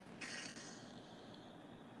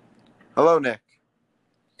Hello, Nick.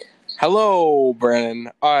 Hello,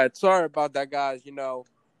 Brennan. All right, sorry about that, guys.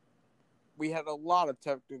 We had a lot of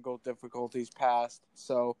technical difficulties past,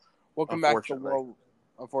 so welcome back to the Unfortunately. World.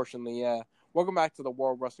 Unfortunately, yeah. Welcome back to the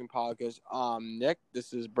World Wrestling Podcast. Nick,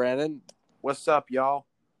 this is Brandon. What's up, y'all?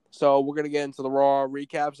 So we're gonna get into the Raw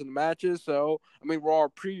recaps and the matches. Raw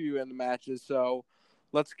preview and the matches. So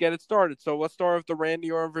let's get it started. So let's start with the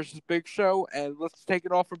Randy Orton versus Big Show, and let's take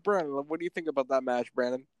it off with Brandon. What do you think about that match,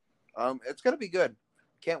 Brandon? It's gonna be good.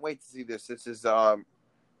 Can't wait to see this. This is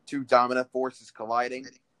two dominant forces colliding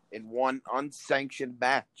in one unsanctioned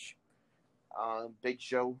match. Big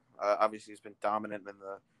Show obviously has been dominant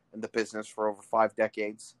in the business for over 5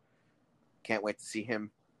 decades. Can't wait to see him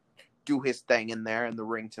do his thing in there in the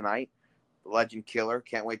ring tonight. The Legend Killer.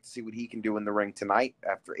 Can't wait to see what he can do in the ring tonight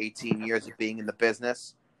after 18 years of being in the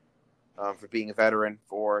business. For being a veteran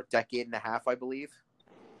for a decade and a half, I believe.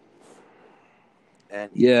 And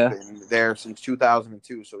he's been there since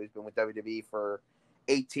 2002, so he's been with WWE for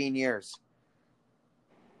 18 years.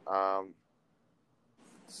 So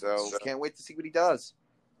can't wait to see what he does.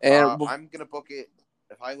 And I'm gonna book it.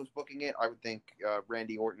 If I was booking it, I would think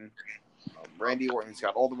Randy Orton. Randy Orton's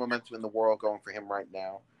got all the momentum in the world going for him right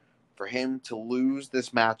now. For him to lose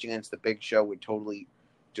this match against the Big Show would totally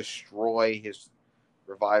destroy his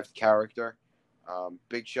revived character.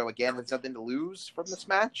 Big Show again has nothing to lose from this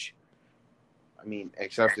match. I mean,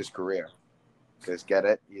 except his career. Because get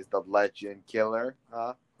it? He's the Legend Killer.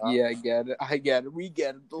 Yeah, I get it. We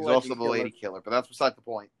get it. He's also the Lady Killer, but that's beside the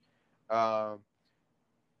point. I'm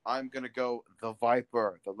going to go the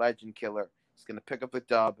Viper, the Legend Killer. He's going to pick up the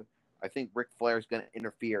dub. I think Ric Flair is going to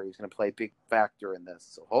interfere. He's going to play a big factor in this.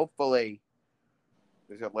 So hopefully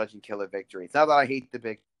there's a Legend Killer victory. It's not that I hate the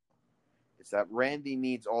Big. It's that Randy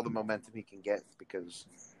needs all the momentum he can get because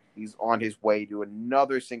he's on his way to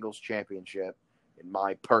another singles championship, in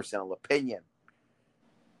my personal opinion.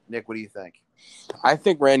 Nick, what do you think? I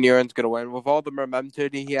think Randy Orton's going to win. With all the momentum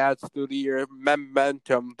he has through the years,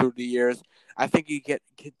 I think he can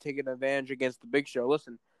take an advantage against the Big Show.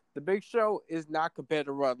 Listen, the Big Show is not compared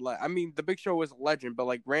to Rod. The Big Show is a legend,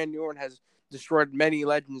 but Randy Orton has destroyed many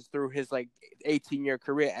legends through his 18-year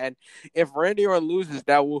career. And if Randy Orton loses,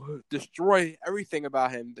 that will destroy everything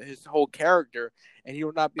about him, his whole character, and he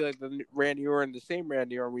will not be like the Randy Orton, the same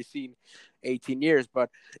Randy Orton we've seen 18 years. But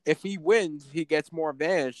if he wins, he gets more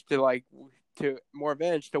advantage to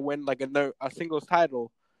win a singles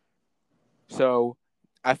title. So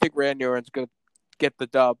I think Randy Orton's gonna get the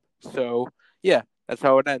dub. So yeah, that's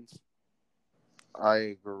how it ends. I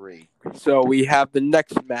agree. So we have the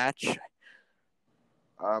next match.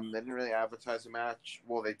 They didn't really advertise the match.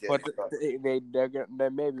 Well, they did. But they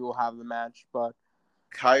maybe will have the match. But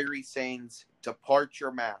Kairi Sane's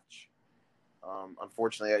departure match.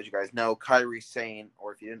 Unfortunately, as you guys know, Kairi Sane,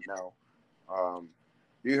 or if you didn't know,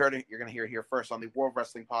 you heard it. You're going to hear it here first on the World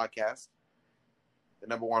Wrestling Podcast, the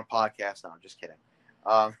number one podcast. No, I'm just kidding.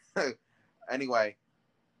 Anyway,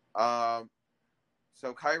 so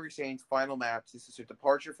Kairi Sane's final match. This is her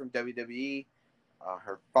departure from WWE.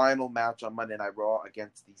 Her final match on Monday Night Raw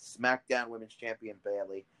against the SmackDown Women's Champion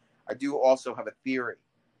Bayley. I do also have a theory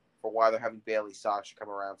for why they're having Bayley Sasha come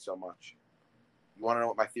around so much. You want to know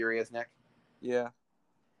what my theory is, Nick? Yeah.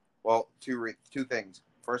 Well, two things.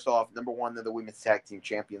 First off, number one, they're the women's tag team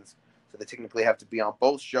champions, so they technically have to be on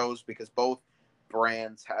both shows because both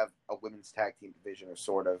brands have a women's tag team division, or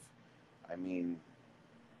sort of. I mean,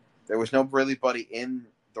 there was nobody in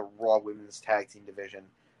the Raw women's tag team division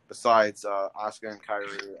besides Asuka and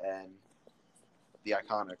Kairi and the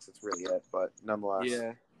Iconics. That's really it, but nonetheless.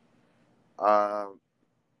 Yeah.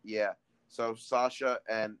 Yeah. So Sasha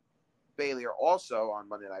and Bayley are also on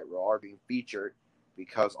Monday Night Raw, are being featured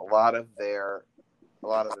because a lot of this,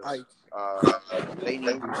 they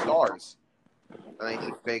need new stars, and they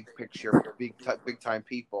need big time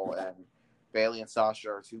people. And Bayley and Sasha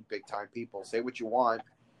are two big time people. Say what you want,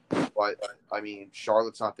 but I mean,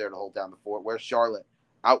 Charlotte's not there to hold down the fort. Where's Charlotte?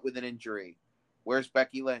 Out with an injury. Where's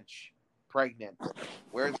Becky Lynch? Pregnant.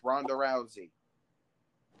 Where's Ronda Rousey?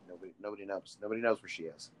 Nobody knows. Nobody knows where she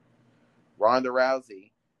is. Ronda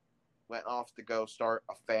Rousey went off to go start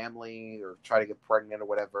a family or try to get pregnant or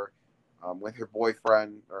whatever with her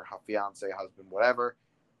boyfriend or her fiance, husband, whatever,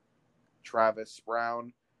 Travis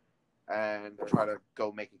Brown, and try to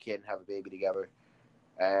go make a kid and have a baby together.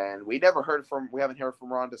 And we haven't heard from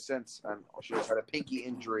Ronda since, and she has had a pinky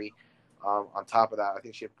injury. On top of that, I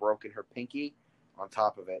think she had broken her pinky on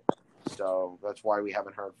top of it. So that's why we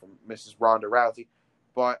haven't heard from Mrs. Ronda Rousey.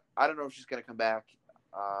 But I don't know if she's going to come back.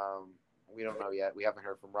 We don't know yet. We haven't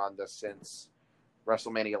heard from Ronda since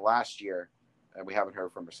WrestleMania last year, and we haven't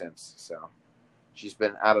heard from her since. So She's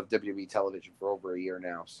been out of WWE television for over a year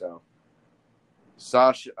now. So,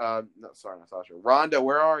 not Sasha. Ronda,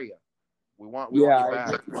 where are you? We want you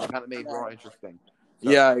back. You kind of made Raw interesting.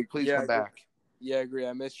 So, please come back. Yeah, I agree.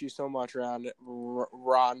 I missed you so much, Ronda.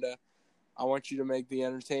 I want you to make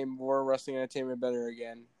the more wrestling entertainment better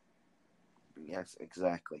again. Yes,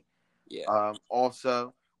 exactly. Yeah.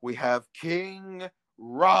 Also, we have King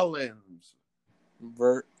Rollins.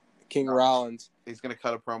 Rollins. He's going to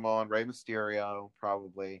cut a promo on Rey Mysterio,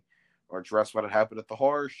 probably, or address what had happened at the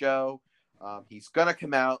horror show. He's going to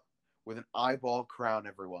come out with an eyeball crown,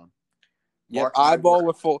 everyone. Yep, eyeball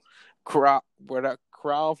with full crown, with a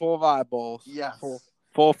crown full of eyeballs. Yes.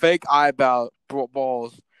 Full fake eyeball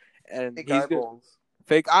balls. And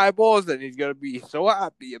fake eyeballs, and he's going to be so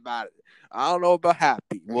happy about it. I don't know about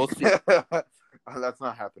happy. We'll see. That's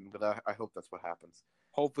not happening, but I hope that's what happens.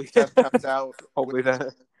 Hopefully. Seth comes out Hopefully with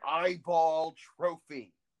that eyeball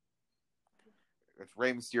trophy. It's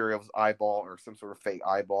Rey Mysterio's eyeball or some sort of fake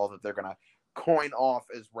eyeball that they're going to coin off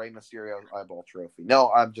as Rey Mysterio's eyeball trophy.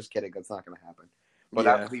 No, I'm just kidding. That's not going to happen. But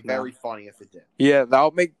that would be very funny if it did. Yeah,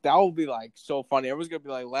 that would be like so funny. Everyone's gonna be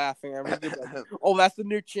like laughing. Everyone's gonna be like, "Oh, that's the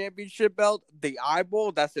new championship belt, the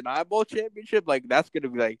eyeball. That's an eyeball championship." Like that's gonna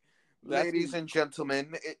be like, ladies and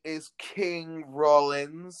gentlemen, it is King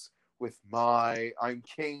Rollins with I'm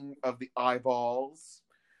king of the eyeballs,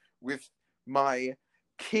 with my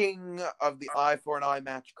king of the eye for an eye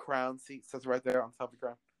match crown. See, it says right there on top of the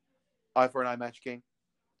crown, eye for an eye match king.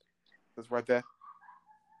 It says right there.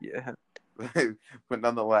 Yeah. But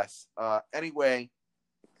nonetheless, anyway,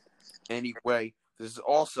 this is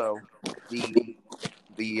also the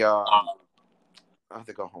the go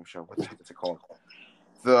home show. What the heck is it called?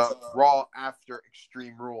 The Raw after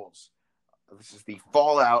Extreme Rules. This is the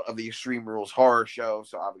fallout of the Extreme Rules horror show.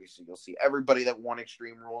 So obviously you'll see everybody that won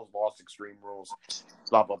Extreme Rules, lost Extreme Rules,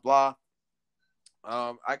 blah blah blah.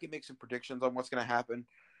 I can make some predictions on what's going to happen.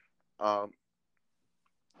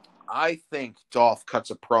 I think Dolph cuts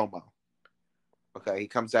a promo. Okay, he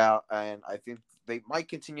comes out, and I think they might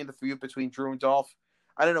continue the feud between Drew and Dolph.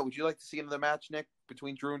 I don't know. Would you like to see another match, Nick,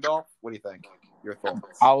 between Drew and Dolph? What do you think? Your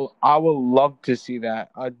thoughts? I would love to see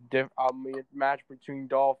that a match between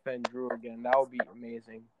Dolph and Drew again. That would be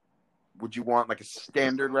amazing. Would you want like a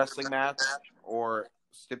standard wrestling match or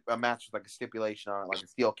a match with like a stipulation on it, like a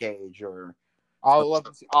steel cage or? I'd love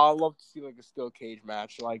to see like a steel cage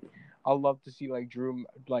match. Like I'd love to see like Drew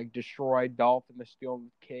like destroy Dolph in the steel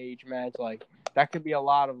cage match. Like that could be a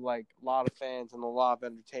lot of fans and a lot of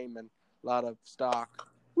entertainment, a lot of stock.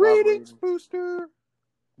 Ratings booster.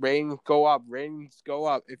 Ratings go up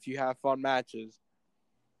if you have fun matches.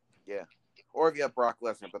 Yeah, or if you have Brock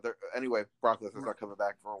Lesnar. But Brock Lesnar's not coming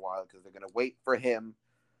back for a while because they're gonna wait for him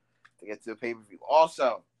to get to the pay-per-view.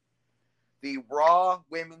 Also, the Raw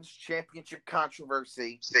Women's Championship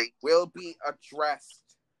controversy will be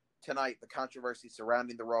addressed tonight. The controversy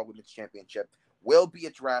surrounding the Raw Women's Championship will be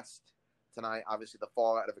addressed tonight. Obviously, the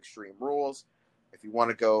fallout of Extreme Rules. If you want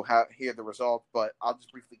to go hear the result, but I'll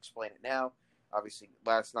just briefly explain it now. Obviously,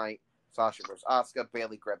 last night, Sasha versus Asuka.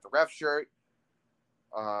 Bayley grabbed the ref shirt.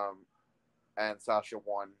 And Sasha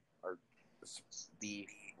won, or the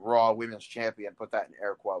Raw Women's Champion. Put that in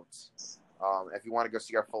air quotes. If you want to go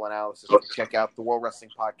see our full analysis, you can check out the World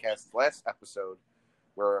Wrestling Podcast's last episode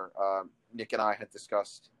where Nick and I had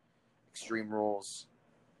discussed Extreme Rules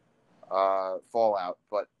fallout.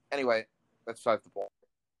 But anyway, that's besides the point.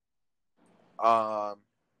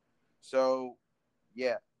 So,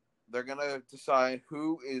 yeah, they're going to decide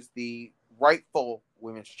who is the rightful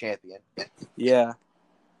women's champion. Yeah.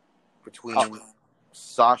 Between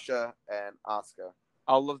Sasha and Asuka.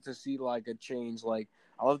 I'd love to see like a change. Like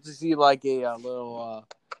I'd love to see like a little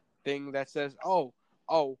thing that says, "Oh,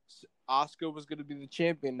 Asuka was going to be the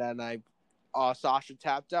champion that night. Sasha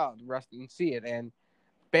tapped out. The rest didn't see it, and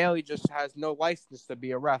Bayley just has no license to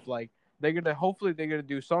be a ref. Like hopefully they're gonna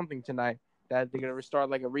do something tonight. That they're gonna restart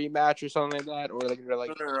like a rematch or something like that, or they're gonna like.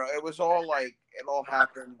 No. It was all like it all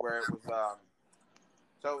happened where it was.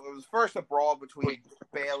 So it was first a brawl between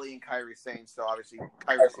Bayley and Kairi Sane. So obviously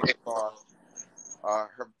Kairi Sane saw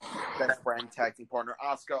her best friend, tag team partner,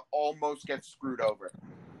 Asuka, almost gets screwed over.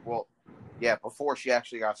 Well, yeah, before she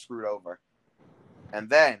actually got screwed over.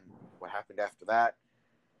 And then what happened after that?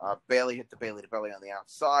 Bayley hit the Bayley to belly on the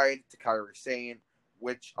outside to Kairi Sane,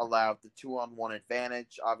 which allowed the 2-on-1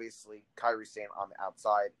 advantage. Obviously, Kairi Sane on the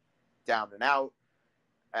outside, down and out.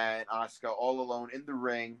 And Asuka all alone in the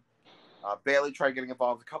ring. Bayley tried getting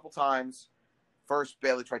involved a couple times. First,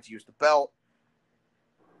 Bayley tried to use the belt.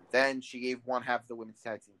 Then she gave one half of the women's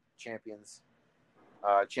tag team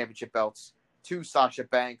championship belts to Sasha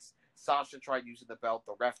Banks. Sasha tried using the belt.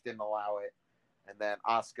 The ref didn't allow it. and then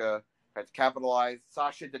Asuka had to capitalize.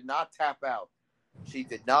 Sasha did not tap out. She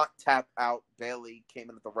did not tap out. Bayley came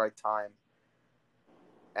in at the right time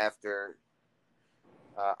after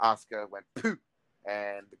Asuka went poof,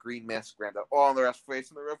 and the green mist ran out all on the ref's face,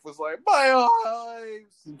 and the ref was like, "My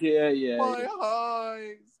eyes, my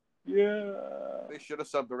eyes." Yeah. They should have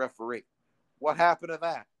subbed the referee. What happened to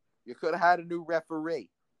that? You could have had a new referee.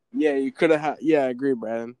 Yeah, you could have had. Yeah, I agree,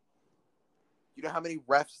 Brandon. You know how many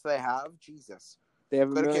refs they have? Jesus. They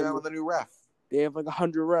have Could have came out with a new ref. They have like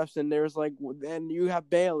 100 refs, and there's like, then you have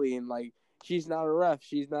Bayley, and like, she's not a ref,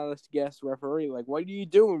 she's not a guest referee. Like, what are you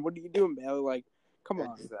doing? What are you doing, Bayley? Like, come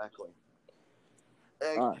on. Exactly.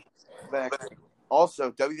 Right.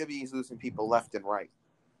 Also, WWE is losing people left and right.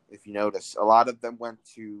 If you notice, a lot of them went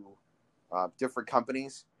to different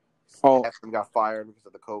companies. Oh. Half of them got fired because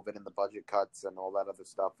of the COVID and the budget cuts and all that other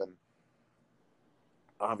stuff. And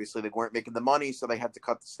obviously, they weren't making the money, so they had to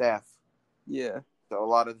cut the staff. Yeah. So a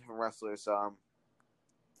lot of different wrestlers. I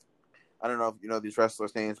don't know if you know these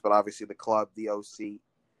wrestlers' names, but obviously the Club, the OC,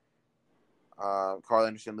 Carl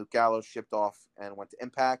Anderson, Luke Gallows shipped off and went to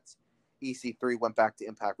Impact. EC3 went back to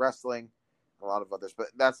Impact Wrestling. A lot of others, but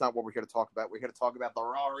that's not what we're here to talk about. We're here to talk about the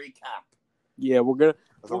Raw recap. Yeah, we'll get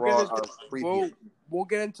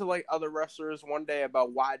into like other wrestlers one day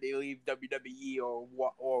about why they leave WWE or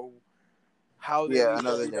what or how they leave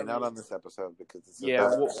another WWE. day, not on this episode because it's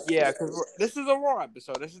because this is a Raw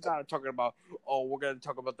episode. This is not talking about we're gonna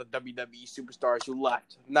talk about the WWE superstars who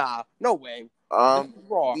left. Nah, no way. This is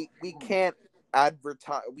Raw. We can't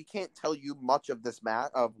advertise. We can't tell you much of this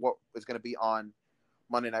match of what is going to be on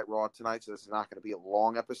Monday Night Raw tonight. So this is not going to be a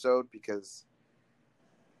long episode because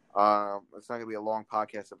it's not going to be a long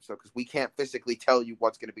podcast episode because we can't physically tell you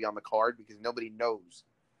what's going to be on the card because nobody knows.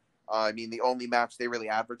 I mean, the only match they really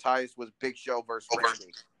advertised was Big Show versus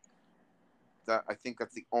Randy. I think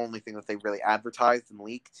that's the only thing that they really advertised and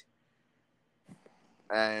leaked.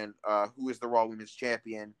 And who is the Raw Women's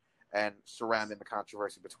Champion and surrounding the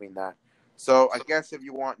controversy between that. So I guess if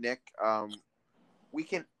you want, Nick, we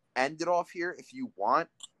can end it off here if you want.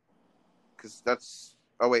 Because that's...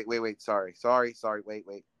 Oh, wait. Sorry.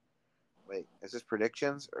 Wait. Is this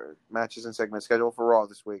predictions or matches and segment schedule for Raw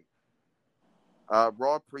this week?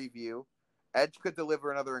 Raw preview. Edge could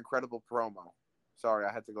deliver another incredible promo. Sorry,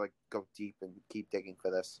 I had to go deep and keep digging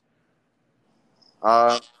for this.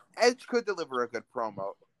 Edge could deliver a good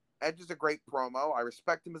promo. Edge is a great promo. I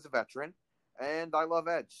respect him as a veteran, and I love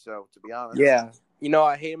Edge. So, to be honest, yeah,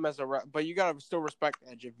 I hate him as but you gotta still respect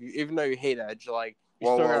Edge even though you hate Edge. Like,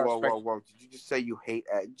 whoa! Did you just say you hate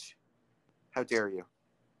Edge? How dare you?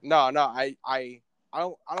 No, I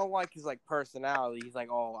don't like his personality. He's like,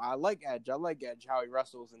 oh, I like Edge, how he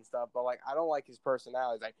wrestles and stuff, but I don't like his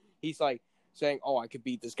personality. He's saying, oh, I could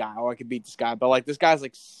beat this guy, but this guy's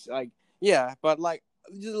yeah, but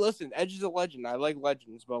listen, Edge is a legend. I like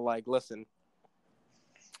legends, but listen,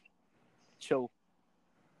 chill.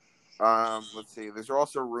 Let's see. There's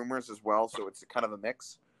also rumors as well, so it's kind of a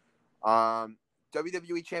mix.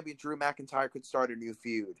 WWE Champion Drew McIntyre could start a new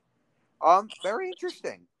feud. Very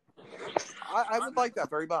interesting. I would like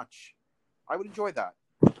that very much. I would enjoy that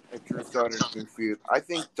if Drew started a new feud. I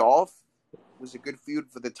think Dolph was a good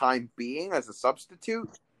feud for the time being as a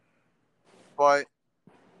substitute, but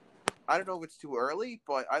I don't know if it's too early,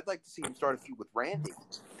 but I'd like to see him start a feud with Randy.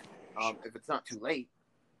 If it's not too late.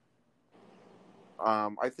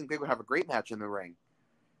 I think they would have a great match in the ring.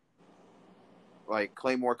 Like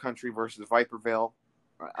Claymore Country versus Viperville.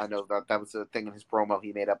 I know that was a thing in his promo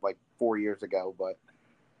he made up 4 years ago, but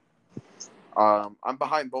I'm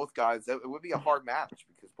behind both guys. It would be a hard match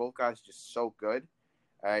because both guys are just so good.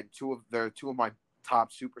 And they're two of my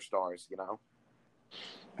top superstars,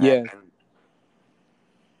 Yeah.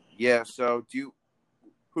 So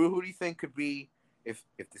who do you think could be, if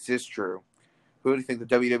this is true, who do you think the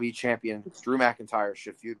WWE champion Drew McIntyre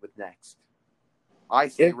should feud with next? I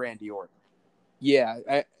say Randy Orton. Yeah,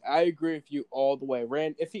 I agree with you all the way.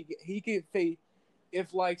 If he could say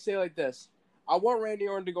this, I want Randy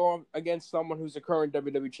Orton to go against someone who's a current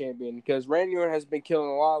WWE champion because Randy Orton has been killing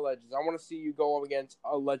a lot of legends. I want to see you go up against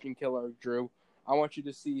a legend killer, Drew. I want you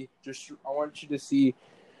to see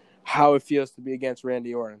how it feels to be against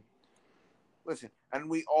Randy Orton. Listen, and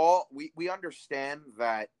we understand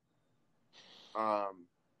that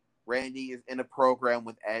Randy is in a program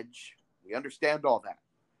with Edge. We understand all that.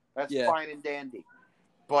 That's fine and dandy.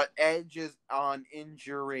 But Edge is on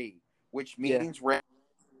injury, which means Randy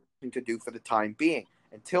has nothing to do for the time being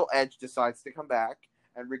until Edge decides to come back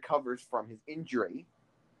and recovers from his injury.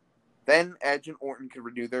 Then Edge and Orton can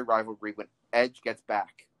renew their rivalry when Edge gets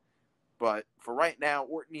back. But for right now,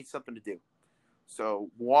 Orton needs something to do. So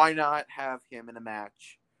why not have him in a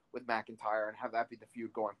match with McIntyre and have that be the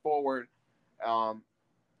feud going forward?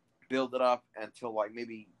 Build it up until like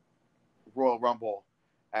maybe Royal Rumble,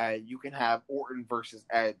 and you can have Orton versus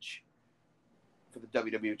Edge for the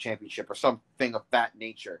WWE Championship or something of that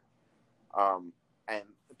nature. And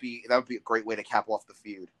that would be a great way to cap off the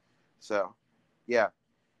feud. So, yeah.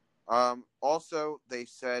 Also, they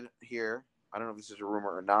said here, I don't know if this is a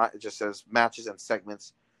rumor or not. It just says matches and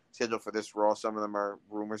segments scheduled for this Raw. Some of them are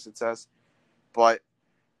rumors, it says. But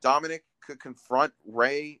Dominic could confront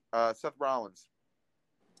Seth Rollins.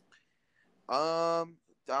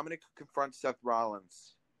 Dominic could confront Seth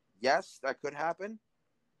Rollins. Yes, that could happen.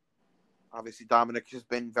 Obviously, Dominic has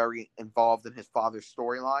been very involved in his father's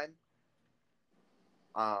storyline.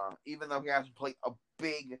 Even though he hasn't played a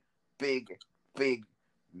big,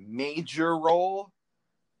 major role,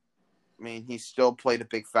 I mean, he still played a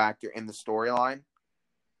big factor in the storyline.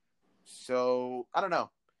 So, I don't know.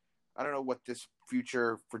 I don't know what this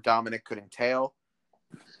future for Dominic could entail.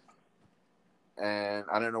 And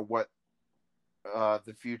I don't know what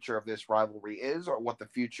the future of this rivalry is, or what the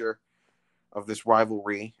future of this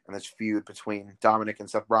rivalry and this feud between Dominic and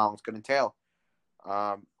Seth Rollins could entail.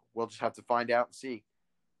 We'll just have to find out and see.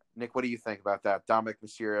 Nick, what do you think about that? Dominic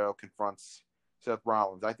Mysterio confronts Seth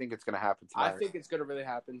Rollins. I think it's going to happen tonight. I think it's going to really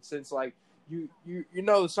happen since, like, you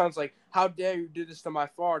know the son's like, how dare you do this to my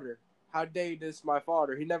father? How dare you do this to my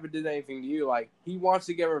father? He never did anything to you. Like, he wants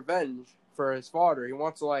to get revenge for his father. He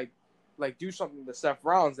wants to, like do something to Seth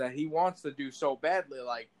Rollins that he wants to do so badly.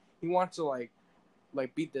 Like, he wants to, like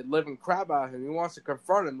beat the living crap out of him. He wants to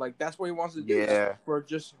confront him. Like, that's what he wants to do. Yeah.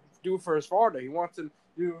 Just do it for his father. He wants to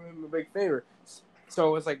do him a big favor.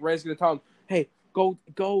 So it's like Ray's going to tell him, hey, go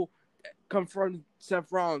confront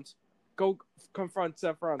Seth Rollins. Go confront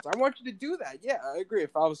Seth Rollins. I want you to do that. Yeah, I agree.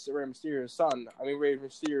 If I was Rey Mysterio's son, Rey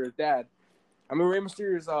Mysterio's dad, Rey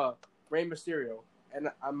Mysterio's Rey Mysterio, and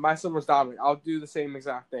my son was Dominic, I'll do the same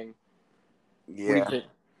exact thing. Yeah.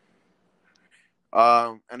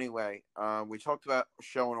 Anyway, we talked about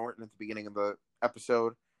Show and Orton at the beginning of the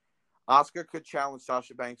episode. Asuka could challenge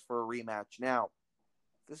Sasha Banks for a rematch. Now,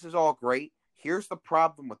 this is all great. Here's the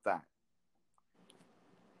problem with that.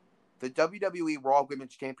 The WWE Raw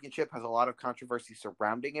Women's Championship has a lot of controversy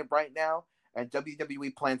surrounding it right now, and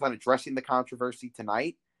WWE plans on addressing the controversy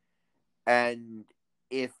tonight. And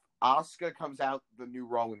if Asuka comes out the new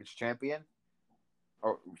Raw Women's Champion,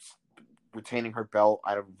 or retaining her belt,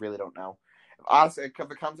 I really don't know. If it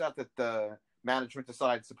comes out that the management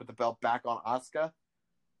decides to put the belt back on Asuka,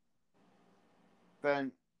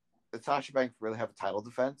 then does Sasha Banks really have a title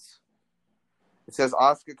defense? It says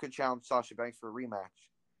Asuka could challenge Sasha Banks for a rematch.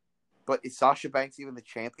 But is Sasha Banks even the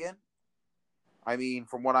champion? I mean,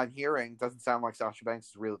 from what I'm hearing, it doesn't sound like Sasha Banks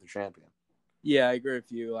is really the champion. Yeah, I agree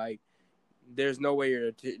with you. Like, there's no way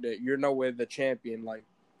you're nowhere the champion. Like,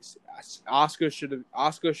 Asuka should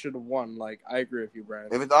have won. Like, I agree with you,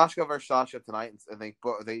 Brandon. If it's Asuka versus Sasha tonight, and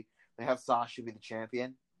they have Sasha be the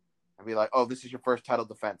champion, and be like, oh, this is your first title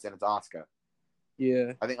defense, and it's Asuka.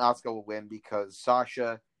 Yeah. I think Asuka will win because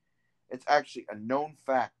Sasha, it's actually a known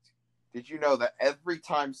fact. Did you know that every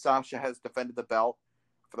time Sasha has defended the belt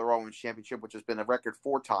for the Raw Women's Championship, which has been a record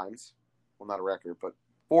 4 times, well, not a record, but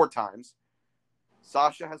 4 times,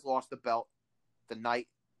 Sasha has lost the belt the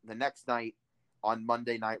next night on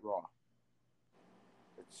Monday Night Raw.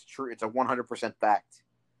 It's true. It's a 100% fact.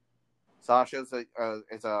 Sasha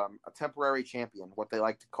is a temporary champion, what they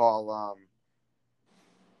like to call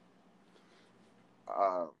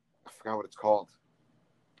I forgot what it's called.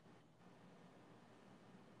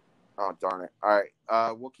 Oh, darn it. All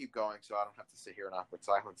right. We'll keep going so I don't have to sit here in awkward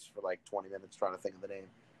silence for like 20 minutes trying to think of the name.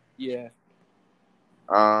 Yeah.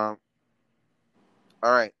 All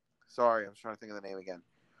right. Sorry, I'm trying to think of the name again.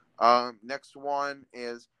 Next one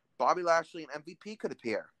is Bobby Lashley and MVP could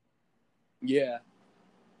appear. Yeah.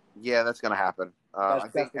 Yeah, that's going to happen. I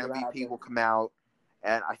think MVP will come out,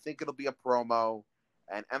 and I think it'll be a promo,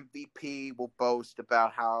 and MVP will boast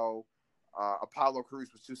about how Apollo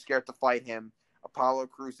Crews was too scared to fight him. Apollo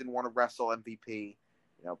Crews didn't want to wrestle MVP,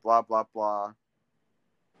 blah, blah, blah.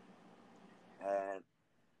 And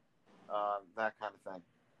that kind of thing.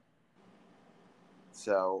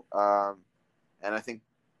 So, and I think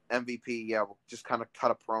MVP, will just kind of cut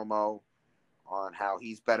a promo on how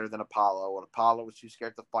he's better than Apollo, and Apollo was too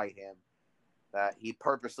scared to fight him, that he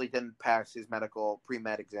purposely didn't pass his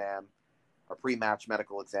pre-med exam or pre-match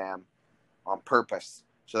medical exam on purpose,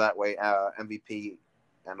 so that way MVP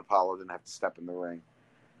and Apollo didn't have to step in the ring.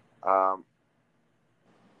 I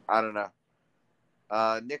don't know.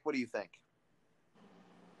 Nick, what do you think?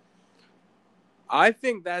 I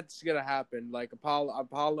think that's gonna happen. Like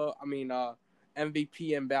Apollo.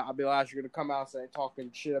 MVP and Bobby Lashley are going to come out saying talking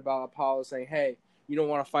shit about Apollo, saying, "Hey, you don't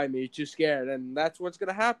want to fight me, you're too scared," and that's what's going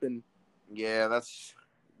to happen. Yeah,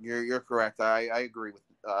 you're correct. I agree with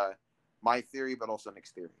my theory, but also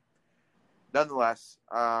Nick's theory. Nonetheless,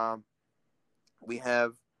 we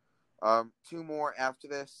have two more after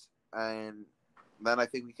this, and then I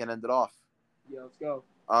think we can end it off. Yeah, let's go.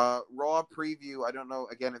 Raw preview. I don't know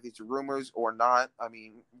again if these are rumors or not. I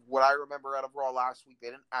mean, what I remember out of Raw last week, they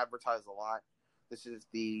didn't advertise a lot. This is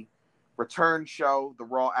the return show, the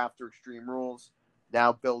Raw after Extreme Rules,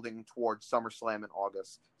 now building towards SummerSlam in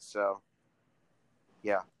August. So,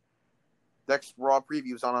 yeah. Next Raw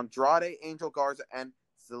previews on Andrade, Angel Garza, and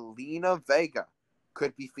Zelina Vega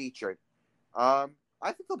could be featured. I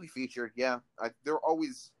think they'll be featured. Yeah, they're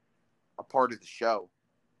always a part of the show,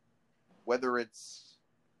 whether it's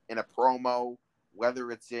in a promo,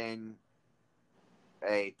 whether it's in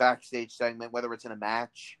a backstage segment, whether it's in a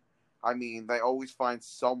match. I mean, they always find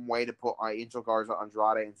some way to put Angel Garza,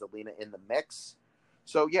 Andrade, and Zelina in the mix.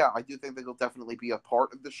 So, yeah, I do think they'll definitely be a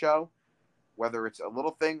part of the show, whether it's a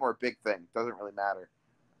little thing or a big thing. Doesn't really matter.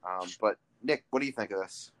 But, Nick, what do you think of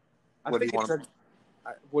this? What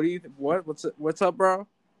do you what's up, bro?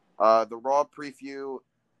 The Raw preview,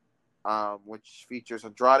 which features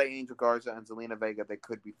Andrade, Angel Garza, and Zelina Vega, they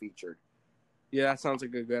could be featured. Yeah, that sounds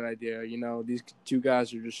like a good idea. You know, these two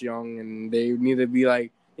guys are just young, and they need to be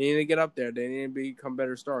like, they need to get up there. They need to become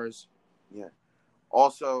better stars. Yeah.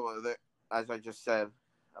 Also, as I just said,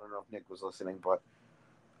 I don't know if Nick was listening, but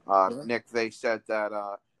Nick, they said that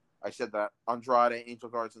I said that Andrade, Angel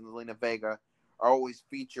Garza, and Zelina Vega are always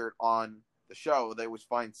featured on the show. They always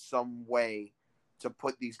find some way to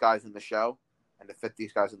put these guys in the show and to fit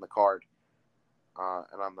these guys in the card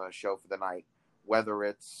and on the show for the night. Whether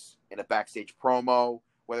it's in a backstage promo,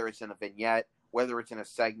 whether it's in a vignette, whether it's in a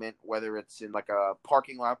segment, whether it's in like a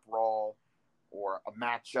parking lot brawl or a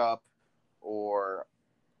matchup or,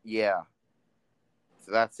 yeah.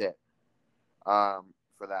 So that's it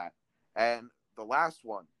for that. And the last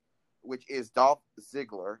one, which is Dolph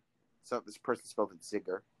Ziggler. So this person spelled it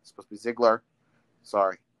Ziggler. It's supposed to be Ziggler.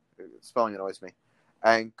 Sorry. Spelling annoys me.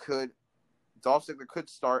 And Dolph Ziggler could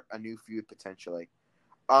start a new feud potentially.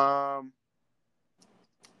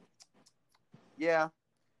 Yeah,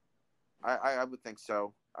 I would think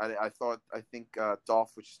so. I think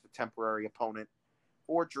Dolph was just a temporary opponent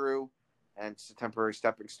for Drew and just a temporary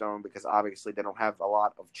stepping stone because obviously they don't have a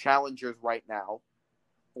lot of challengers right now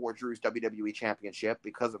for Drew's WWE Championship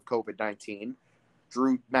because of COVID-19.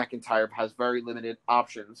 Drew McIntyre has very limited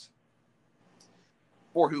options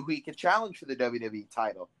for who he can challenge for the WWE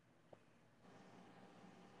title.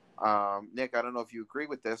 Nick, I don't know if you agree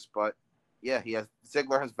with this, but yeah,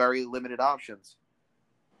 Ziggler has very limited options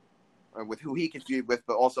with who he can feud with,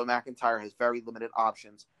 but also McIntyre has very limited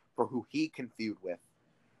options for who he can feud with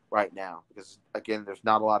right now because again, there's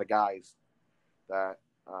not a lot of guys that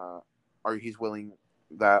are willing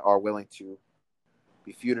to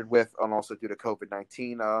be feuded with, and also due to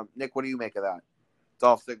COVID-19. Nick, what do you make of that?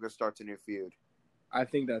 Dolph Ziggler starts a new feud. I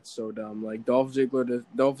think that's so dumb. Like Dolph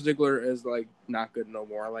Ziggler is like not good no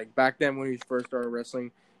more. Like back then when he first started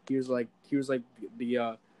wrestling, he was like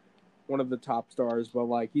the one of the top stars, but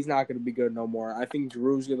like he's not going to be good no more. I think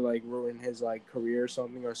Drew's going to like ruin his like career or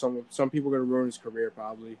something, or some people are going to ruin his career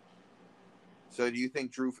probably. So do you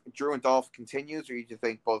think Drew and Dolph continues, or do you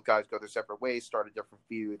think both guys go their separate ways, start a different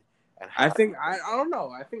feud? I don't know.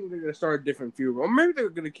 I think they're going to start a different feud, or maybe they're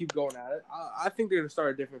going to keep going at it. I think they're going to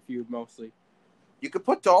start a different feud mostly. You could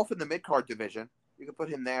put Dolph in the mid-card division. You could put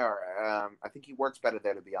him there. I think he works better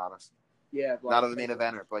there, to be honest. Yeah. Not on the main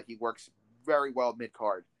eventer, but he works very well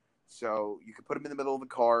mid-card. So you could put him in the middle of the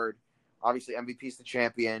card. Obviously, MVP's the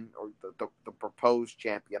champion, or the proposed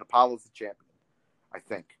champion. Apollo's the champion, I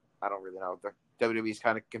think. I don't really know. The WWE's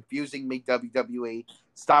kind of confusing me, WWE.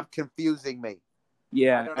 Stop confusing me.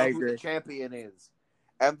 Yeah, I don't know who the champion is.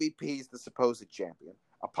 MVP's the supposed champion.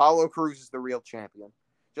 Apollo Crews is the real champion.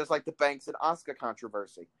 Just like the Banks and Asuka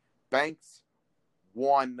controversy. Banks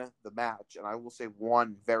won the match, and I will say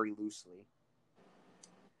won very loosely.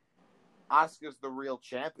 Asuka's the real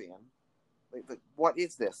champion. What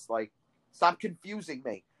is this? Like, stop confusing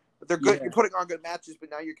me. But they're good. Yeah. You're putting on good matches, but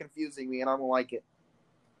now you're confusing me, and I don't like it.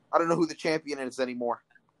 I don't know who the champion is anymore.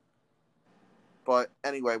 But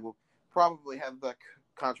anyway, we'll probably have the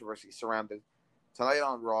controversy surrounded tonight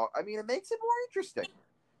on Raw. I mean, it makes it more interesting.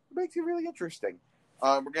 It makes it really interesting.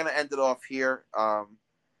 We're going to end it off here. I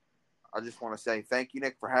just want to say thank you,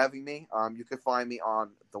 Nick, for having me. You can find me on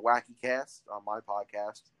The Wacky Cast, on my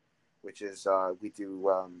podcast, which is we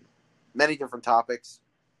do many different topics.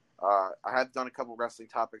 I have done a couple wrestling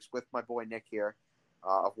topics with my boy Nick here.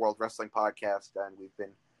 of World Wrestling Podcast, and we've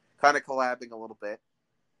been kind of collabing a little bit.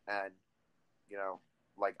 And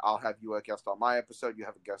like I'll have you a guest on my episode, you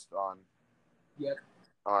have a guest on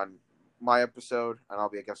my episode, and I'll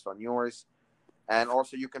be a guest on yours. And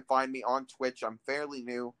also, you can find me on Twitch. I'm fairly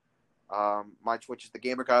new. My Twitch is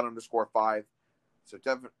thegamergod_5. So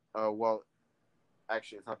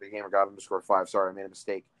actually, it's not thegamergod_5. Sorry, I made a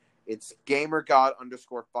mistake. It's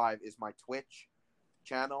gamergod_5 is my Twitch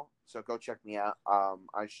channel. So go check me out.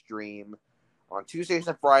 I stream on Tuesdays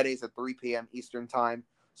and Fridays at 3 p.m. Eastern time.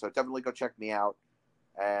 So definitely go check me out.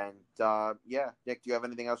 And Nick, do you have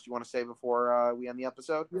anything else you want to say before we end the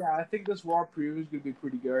episode? Yeah, I think this Raw preview is going to be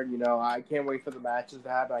pretty good. I can't wait for the matches to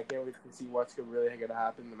happen. I can't wait to see what's really going to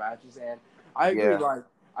happen in the matches. And I agree. Yeah.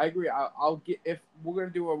 I agree. I'll get if we're going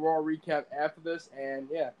to do a Raw recap after this. And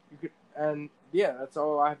you could. And that's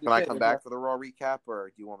all I have to say. Can I come back for the Raw recap,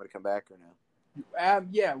 or do you want me to come back or no?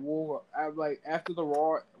 We'll after the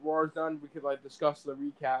Raw is done, we could discuss the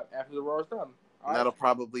recap after the Raw is done. And that'll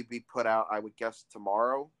probably be put out, I would guess,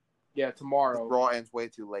 tomorrow. Yeah, tomorrow. Raw ends way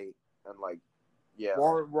too late, and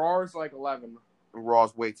Raw is 11.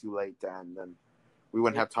 Raw's way too late, and then we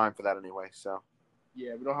wouldn't have time for that anyway. So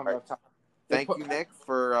yeah, we don't have enough time. Thank you, Nick,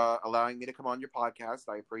 for allowing me to come on your podcast.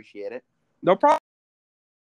 I appreciate it. No problem.